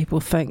what other people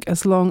think,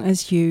 as long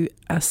as you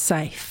are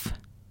safe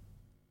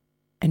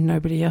and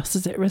nobody else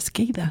is at risk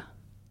either.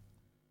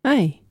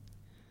 Hey,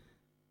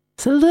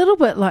 it's a little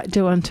bit like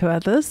do unto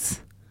others.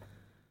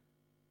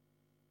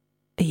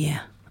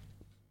 Yeah.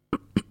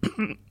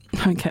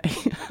 Okay.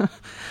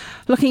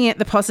 Looking at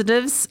the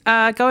positives,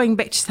 going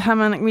back to the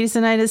Harmonic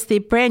Resonators, their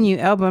brand new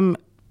album,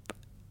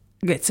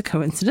 that's a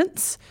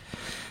coincidence.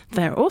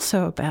 They're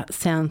also about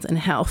sounds and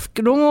health.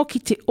 Rongo ki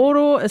te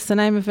oro is the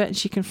name of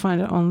it. You can find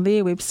it on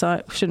their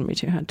website. Shouldn't be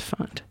too hard to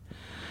find.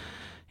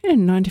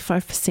 And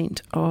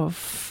 95%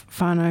 of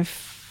whānau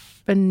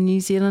in New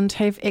Zealand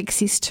have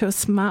access to a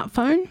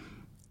smartphone.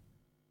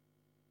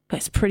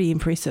 That's pretty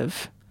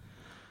impressive.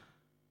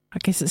 I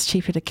guess it's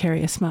cheaper to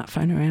carry a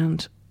smartphone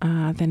around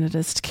than it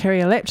is to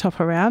carry a laptop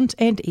around,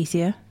 and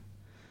easier.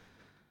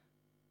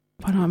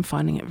 But I'm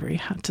finding it very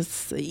hard to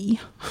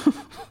see.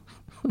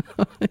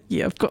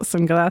 Yeah, I've got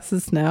some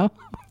glasses now,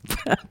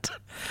 but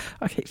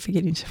I keep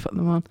forgetting to put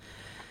them on.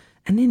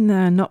 And then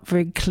they're not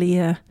very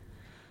clear.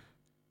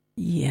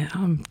 Yeah,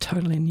 I'm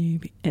totally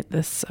new at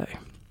this, so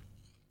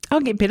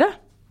I'll get better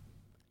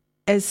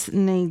as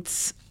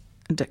needs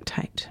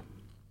dictate.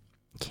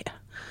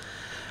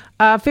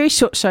 Yeah. Very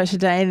short show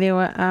today. There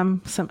were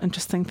some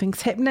interesting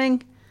things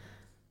happening,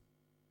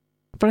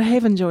 but I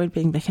have enjoyed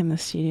being back in the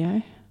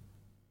studio,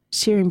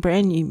 sharing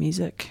brand new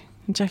music,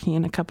 and chucking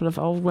in a couple of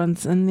old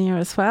ones in there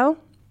as well.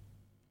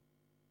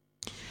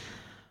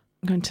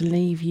 I'm going to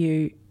leave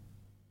you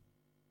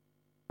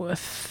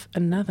with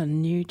another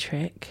new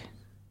track,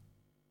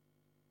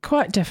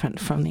 quite different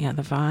from the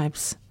other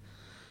vibes,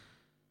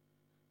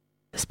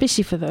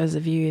 especially for those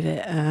of you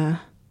that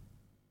are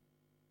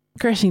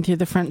crashing through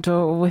the front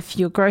door with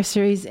your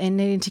groceries and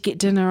needing to get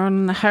dinner on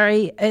in a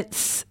hurry.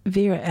 It's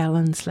Vera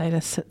Allen's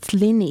latest. It's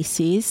Lenny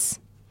Says.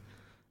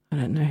 I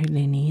don't know who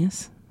Lenny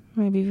is.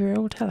 Maybe Vera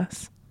will tell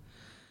us.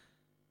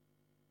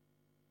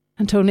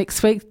 Until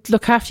next week,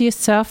 look after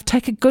yourself.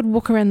 Take a good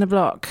walk around the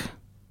block.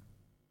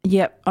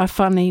 Yep, I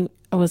finally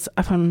was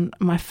up on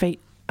my feet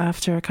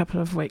after a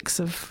couple of weeks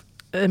of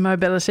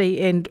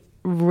immobility and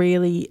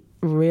really,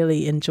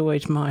 really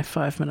enjoyed my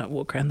 5-minute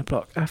walk around the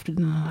block after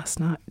dinner last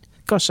night.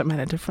 Gosh, it made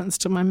a difference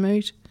to my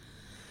mood.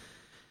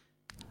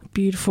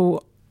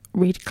 beautiful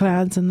red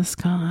clouds in the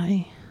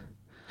sky.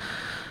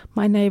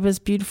 My neighbour's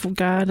beautiful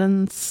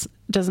gardens.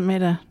 Doesn't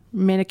matter,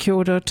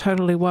 manicured or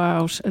totally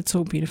wild. It's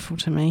all beautiful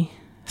to me.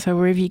 So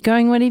wherever you're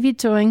going, whatever you're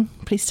doing,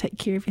 please take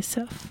care of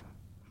yourself.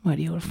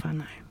 Mori ora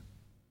whānau.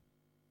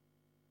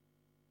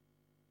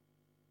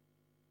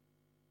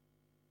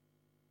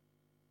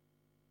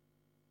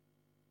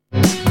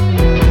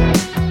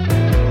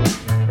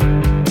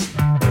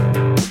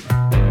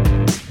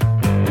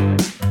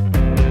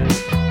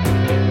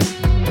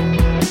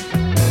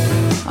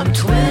 I'm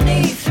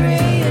 23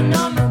 and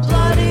I'm a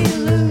bloody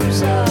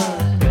loser,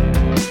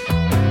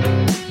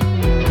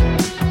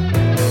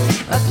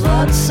 a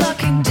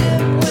blood-sucking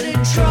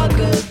dim-witted drug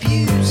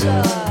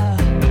abuser.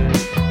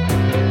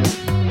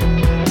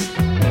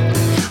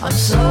 I'm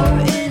so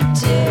in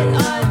debt,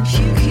 I'm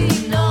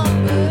puking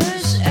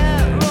numbers.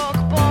 At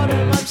rock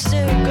bottom, I'm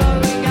still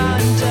going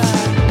under.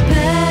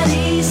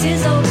 Patty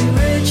says I'll be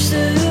rich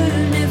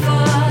soon if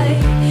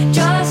I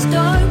just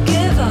don't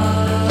give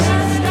up.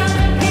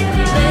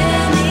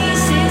 Lenny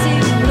says he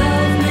will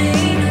love me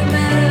no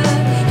matter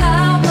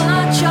how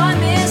much I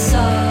mess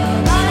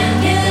up.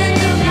 And in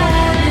the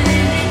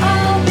morning,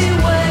 I'll be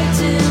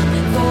waiting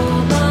for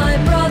my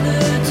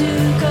brother to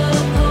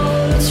come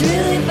home. It's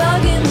really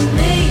bugging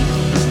me,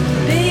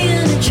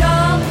 being a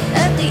child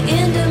at the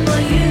end of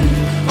my youth,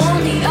 on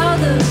the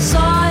other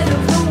side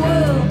of the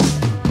world.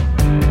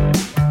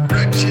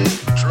 Wretched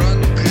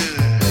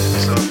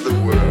drunkards of the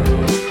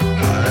world,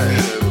 high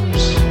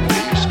hopes,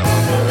 peace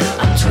on earth.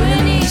 I'm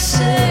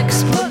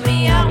 26, put me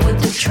out with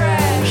the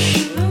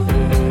trash.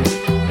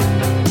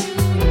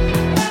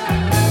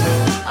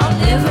 I'll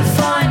never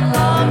find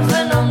love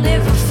and I'll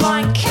never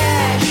find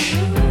cash.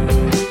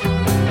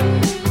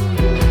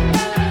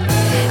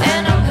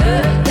 And I'm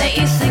hurt that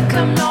you think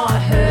I'm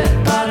not hurt,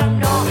 but I'm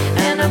not,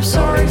 and I'm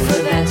sorry for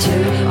that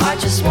too. I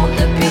just want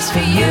the best for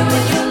you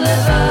and your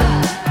liver.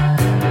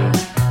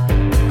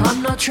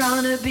 I'm not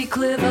trying to be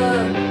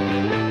clever.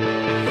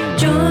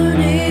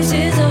 Johnny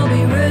says I'll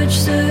be rich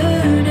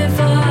soon if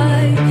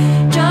I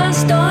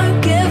just don't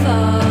give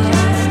up.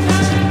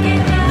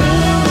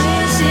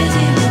 Louis says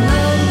he will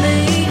love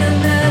me no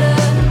matter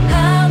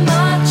how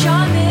much I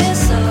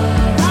mess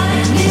up.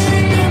 And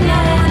in the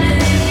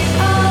morning,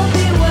 I'll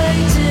be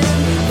waiting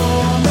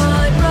for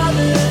my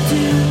brother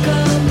to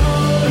come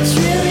home. It's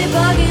really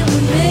bugging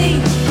with me,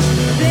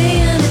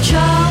 being a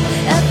child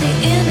at the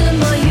end of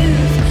my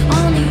youth,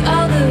 on the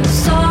other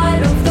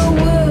side of the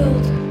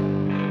world.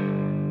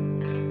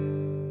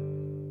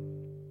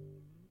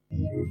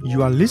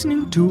 You are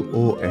listening to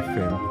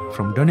OFM,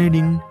 from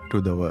Dunedin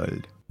to the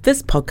world.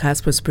 This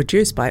podcast was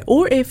produced by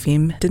OAR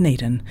FM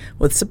Dunedin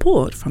with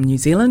support from New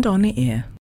Zealand On the Air.